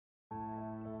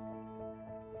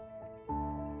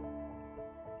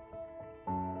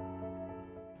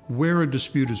Where a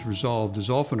dispute is resolved is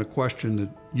often a question that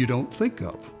you don't think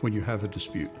of when you have a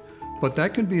dispute, but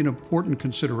that can be an important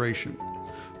consideration.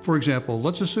 For example,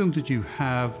 let's assume that you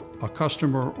have a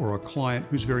customer or a client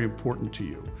who's very important to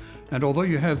you, and although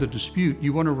you have the dispute,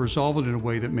 you want to resolve it in a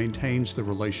way that maintains the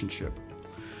relationship.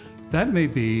 That may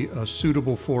be a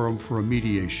suitable forum for a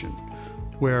mediation,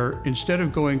 where instead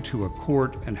of going to a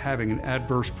court and having an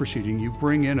adverse proceeding, you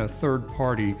bring in a third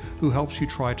party who helps you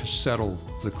try to settle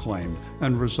the claim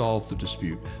and resolve the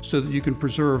dispute so that you can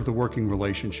preserve the working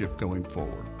relationship going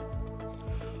forward.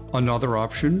 Another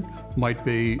option might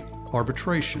be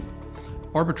arbitration.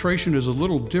 Arbitration is a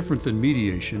little different than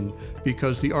mediation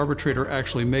because the arbitrator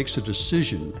actually makes a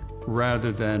decision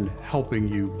rather than helping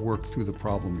you work through the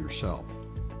problem yourself.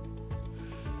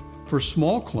 For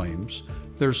small claims,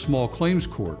 there's small claims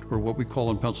court, or what we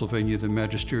call in Pennsylvania the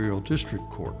magisterial district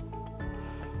court.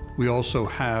 We also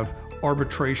have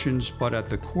arbitrations, but at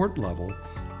the court level,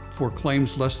 for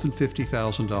claims less than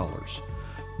 $50,000.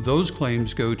 Those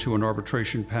claims go to an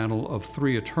arbitration panel of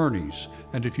 3 attorneys,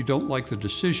 and if you don't like the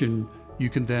decision, you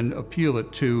can then appeal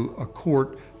it to a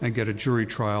court and get a jury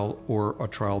trial or a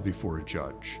trial before a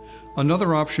judge.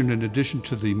 Another option, in addition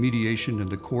to the mediation in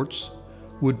the courts,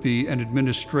 would be an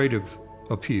administrative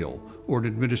appeal or an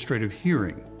administrative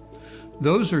hearing.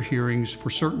 Those are hearings for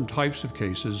certain types of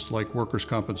cases like workers'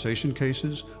 compensation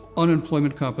cases,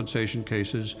 unemployment compensation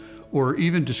cases, or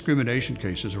even discrimination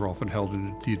cases are often held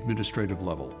at the administrative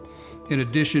level. In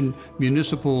addition,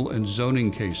 municipal and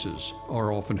zoning cases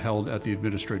are often held at the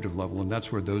administrative level, and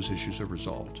that's where those issues are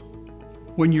resolved.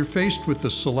 When you're faced with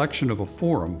the selection of a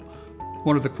forum,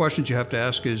 one of the questions you have to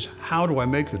ask is, how do I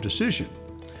make the decision?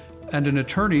 And an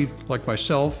attorney like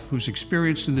myself, who's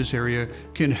experienced in this area,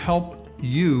 can help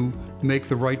you make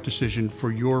the right decision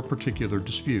for your particular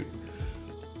dispute.